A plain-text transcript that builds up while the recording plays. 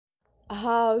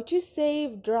How to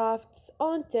save drafts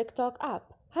on TikTok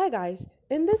app. Hi guys,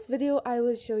 in this video I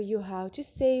will show you how to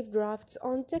save drafts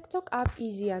on TikTok app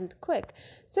easy and quick.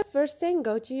 So first thing,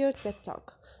 go to your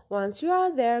TikTok. Once you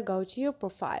are there, go to your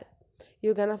profile.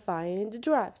 You're gonna find the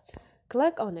draft.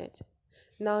 Click on it.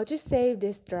 Now to save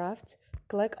this draft,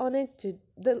 click on it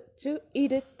to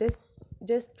edit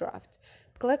this draft.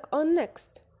 Click on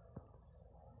next.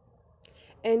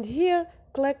 And here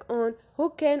click on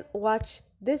who can watch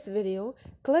this video.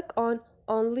 Click on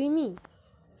only me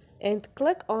and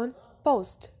click on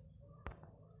post.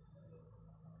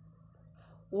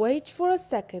 Wait for a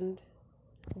second.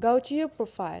 Go to your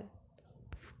profile.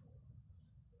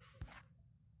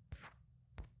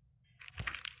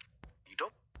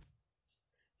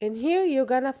 And here you're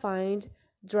gonna find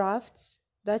drafts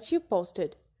that you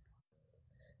posted.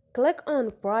 Click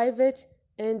on private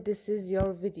and this is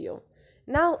your video.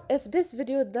 Now if this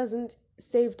video doesn't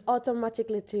saved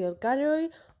automatically to your gallery,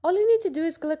 all you need to do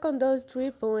is click on those 3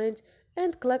 points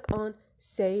and click on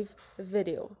save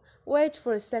video. Wait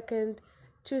for a second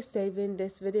to save in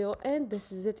this video, and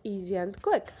this is it, easy and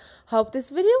quick. Hope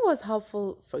this video was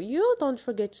helpful for you. Don't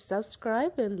forget to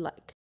subscribe and like.